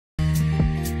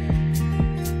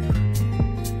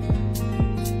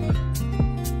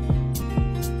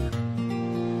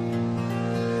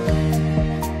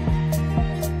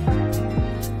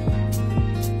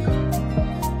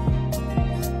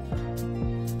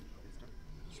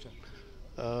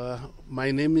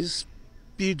my name is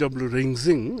P.W.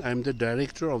 Ringzing. I'm the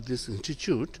director of this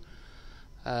institute.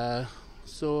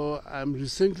 So I'm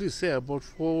recently, about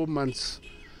 4 months,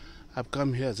 I've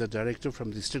come here as a director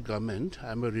from the state government.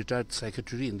 I'm a retired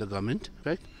secretary in the government, in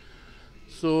fact.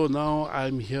 So now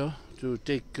I'm here to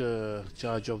take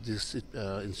charge of this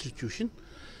institution.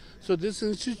 So this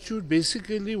institute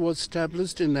basically was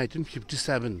established in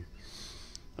 1957.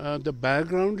 The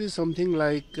background is something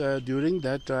like during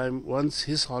that time, once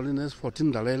His Holiness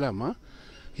 14th Dalai Lama,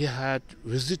 he had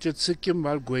visited Sikkim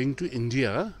while going to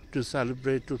India to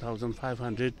celebrate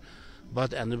 2500th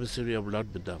birth anniversary of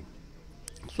Lord Buddha.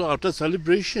 So after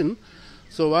celebration,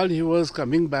 so while he was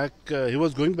coming back, he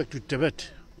was going back to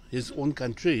Tibet, his own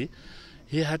country.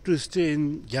 He had to stay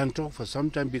in Gangtok for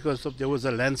some time because there was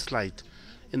a landslide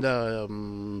in the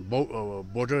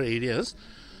border areas.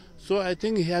 So I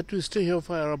think he had to stay here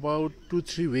for about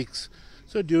 2-3 weeks.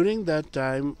 So during that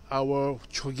time, our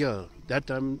Chogyal, that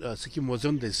time Sikkim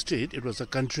wasn't the state, it was a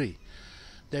country.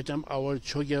 That time our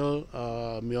Chogyal,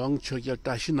 Myong Chogyal,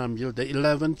 Tashi Namgyal, the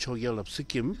 11th Chogyal of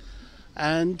Sikkim,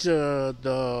 and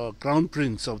the Crown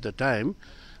Prince of the time,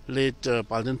 late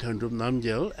Palden Thendrup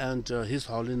Namgyal, and His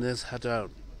Holiness had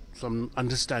some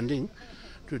understanding,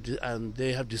 and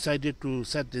they have decided to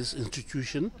set this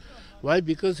institution. Why?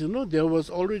 Because, there was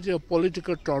already a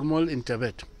political turmoil in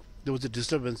Tibet. There was a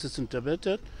disturbances in Tibet,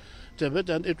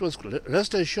 and it was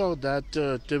rest assured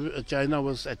that China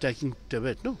was attacking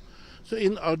Tibet. No, so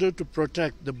in order to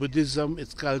protect the Buddhism,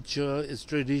 its culture, its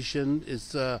tradition,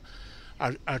 its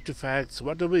artifacts,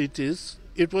 whatever it is,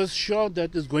 it was sure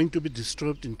that it's going to be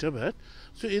disturbed in Tibet.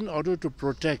 So in order to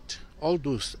protect all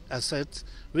those assets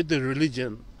with the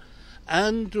religion,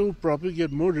 and to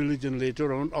propagate more religion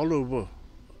later on all over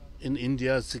in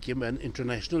India, Sikkim, and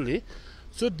internationally.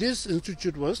 So this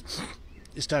institute was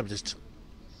established.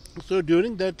 So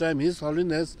during that time, His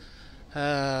Holiness,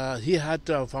 he had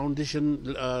a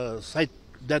foundation site,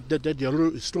 that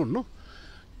yellow stone, no?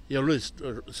 Yellow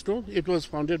stone. It was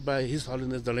founded by His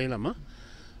Holiness Dalai Lama.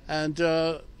 And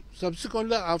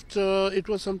subsequently, after, it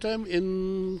was sometime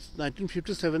in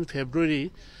 1957,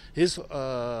 February, his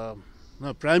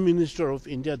Prime Minister of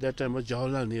India at that time was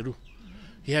Jawaharlal Nehru.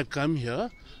 He had come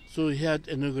here. So he had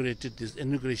inaugurated this.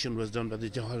 Inauguration was done by the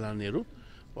Jawaharlal Nehru,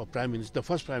 or Prime Minister, the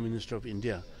first Prime Minister of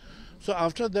India. So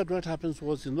after that, what happens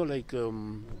was,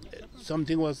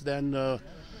 something was then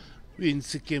in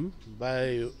Sikkim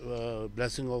by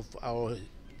blessing of our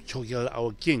Chogyal,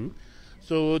 our king.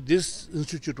 So this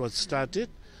institute was started.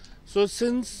 So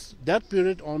since that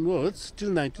period onwards, till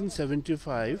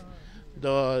 1975,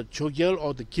 the Chogyal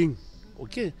or the king,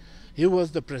 he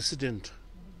was the president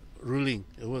ruling.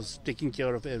 It was taking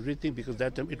care of everything because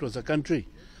that time it was a country.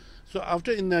 So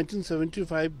after in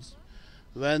 1975,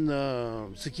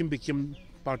 when Sikkim became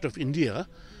part of India,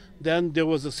 then there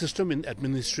was a system in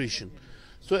administration.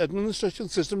 So administration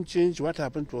system changed. What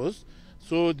happened was,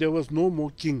 so there was no more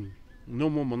king, no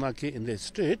more monarchy in the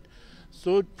state.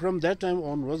 So from that time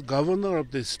onwards, governor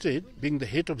of the state, being the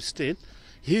head of state,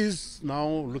 he is now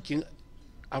looking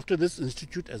after this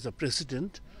institute as a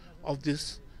president of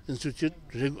this institute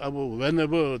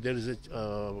whenever there is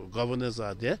governors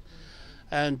are there,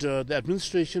 and the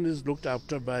administration is looked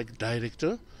after by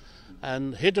director,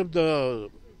 and head of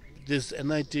this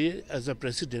NIT as a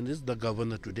president is the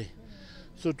governor today.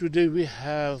 So today we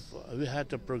had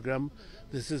a program.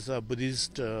 This is a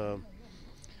Buddhist is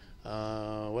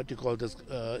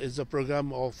a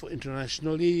program of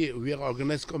internationally we are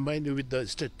organized combined with the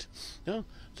state. Yeah?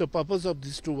 So purpose of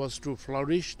this too was to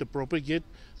flourish, to propagate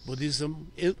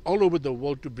Buddhism all over the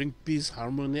world, to bring peace,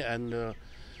 harmony, and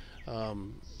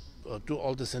to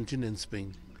all the sentient in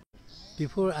Spain.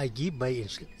 Before I give my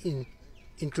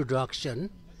introduction,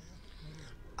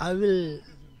 I will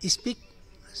speak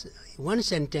one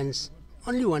sentence,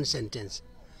 only one sentence,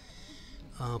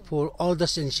 for all the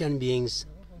sentient beings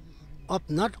of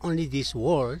not only this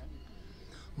world,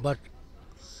 but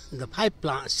the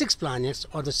 6 planets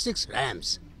or the 6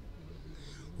 realms.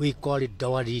 We call it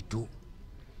Dawari 2.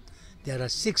 There are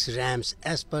 6 realms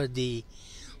as per the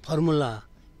formula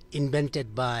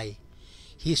invented by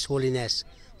His Holiness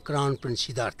Crown Prince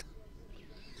Siddhartha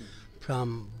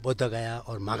from Bodh Gaya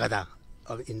or Magadha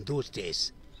in those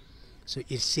days. So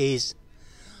it says,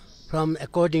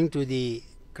 according to the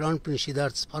Crown Prince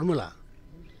Siddhartha's formula,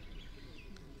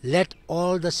 let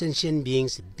all the sentient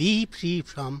beings be free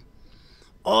from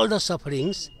all the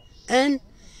sufferings and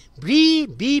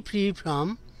be free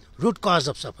from root cause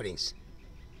of sufferings.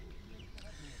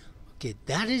 Okay,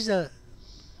 that is the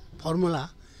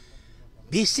formula,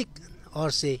 basic,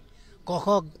 or say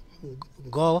Kho,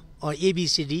 Go or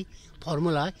ABCD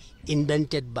formula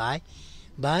invented by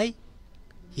by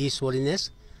His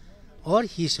Holiness or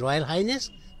His Royal Highness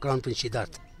Crown Prince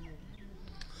Siddhartha.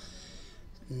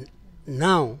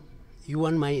 Now, you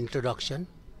want my introduction.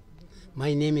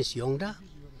 My name is Yongda.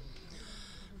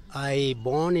 I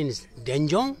born in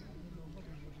Denjong.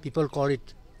 People call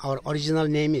it, our original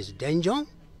name is Denjong.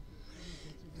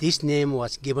 This name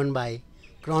was given by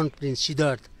Crown Prince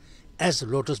Siddhartha as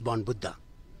lotus-born Buddha.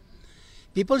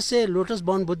 People say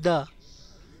lotus-born Buddha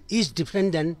is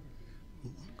different than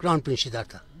Crown Prince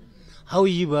Siddhartha.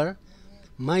 However,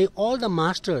 all the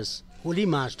masters, holy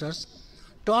masters,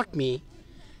 taught me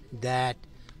that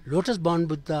lotus-born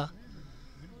Buddha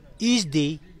is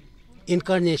the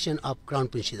incarnation of Crown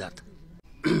Prince Siddhartha.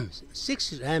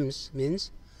 6 realms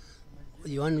means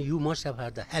you must have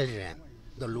heard the hell realm.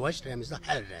 The lowest realm is the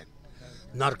hell realm,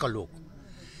 Narkalok.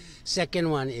 Second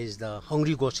one is the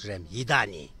hungry ghost realm,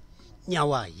 Yidani,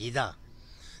 Nyawa, Yida.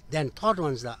 Then third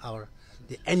one is the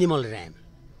animal realm.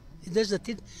 There's the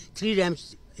 3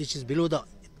 realms which is below the,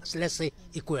 let's say,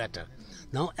 equator.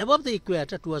 Now above the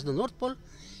equator towards the North Pole,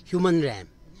 human realm,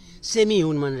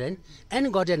 semi-human realm,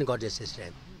 and god and goddesses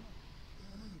realm.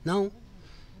 Now,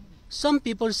 some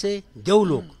people say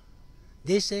Deolok.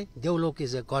 They say Deolok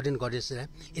is a god and goddess realm.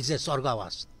 It's a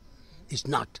Sargavas. It's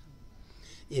not.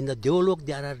 In the Deolok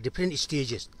there are different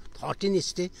stages.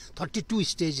 32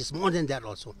 stages, more than that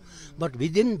also. But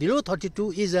below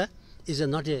 32 is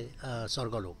not a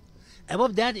Sargalok.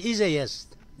 Above that is a yes.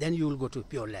 Then you will go to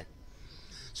Pure Land.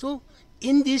 So,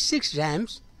 in these 6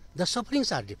 realms, the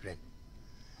sufferings are different.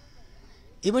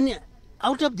 Even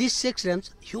out of these 6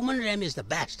 realms, human realm is the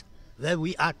best, where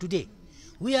we are today.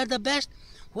 We are the best.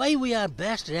 Why we are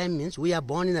best realm means, we are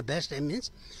born in the best realm means,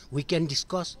 we can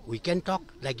discuss, we can talk,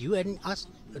 like you and us,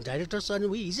 directors and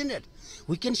we, isn't it?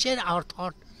 We can share our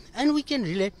thought, and we can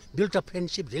relate, build a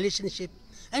friendship, relationship,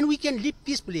 and we can live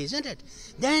peacefully, isn't it?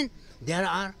 Then there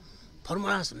are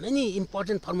formulas, many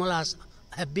important formulas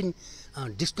have been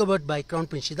discovered by Crown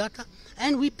Prince Siddhartha,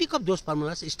 and we pick up those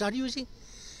formulas, start using.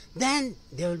 Then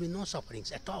there will be no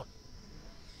sufferings at all.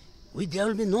 There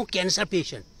will be no cancer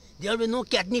patient. There will be no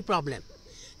kidney problem.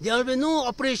 There will be no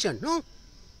operation. No,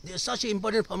 there's such an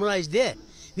important formula is there,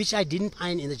 which I didn't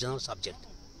find in the general subject.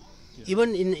 Yeah.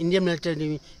 Even in Indian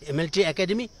Military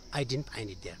Academy, I didn't find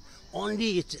it there.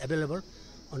 Only it's available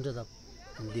under the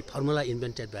formula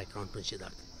invented by Crown Prince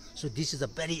Siddhartha. So this is a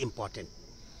very important.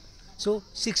 So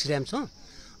 6 realms, huh?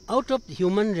 Out of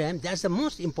human realm, that's the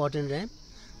most important realm.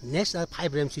 Next are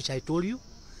 5 realms which I told you.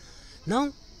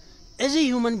 Now, as a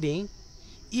human being,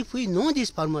 if we know this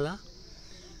formula,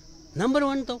 number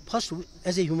one, first,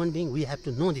 as a human being, we have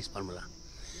to know this formula.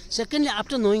 Secondly,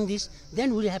 after knowing this,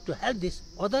 then we have to help these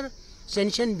other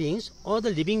sentient beings or the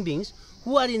living beings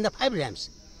who are in the 5 realms.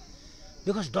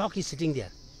 Because dog is sitting there.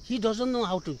 He doesn't know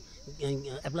how to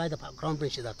apply the Crown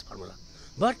Prince Siddhartha formula.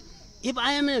 But if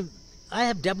I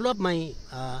have developed my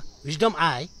wisdom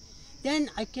eye, then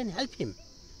I can help him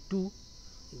to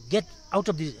get out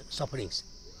of these sufferings.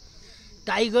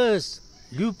 Tigers,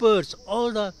 leopards,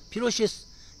 all the ferocious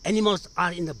animals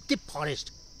are in the deep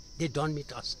forest. They don't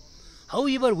meet us.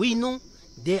 However, we know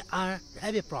they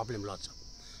have a problem lots of.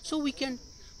 So we can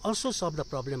also solve the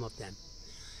problem of them.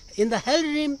 In the hell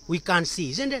realm, we can't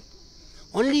see, isn't it?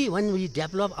 Only when we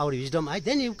develop our wisdom eye,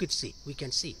 then you could see. We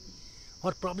can see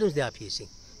what problems they are facing.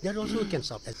 That also we can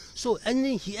solve. So,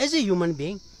 as a human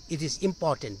being, it is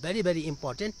important, very, very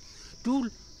important, to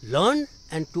learn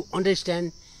and to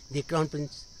understand the Crown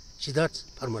Prince Siddhartha's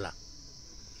formula.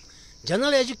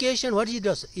 General education, what he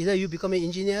does, either you become an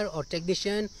engineer or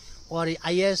technician or an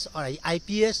IS or an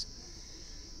IPS,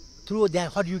 through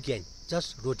that, what you gain?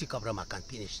 Just roti kapra makan,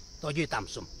 finished. Toju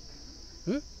tamsum.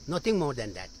 Nothing more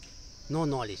than that. No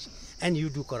knowledge. And you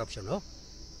do corruption. Oh?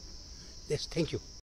 Yes, thank you.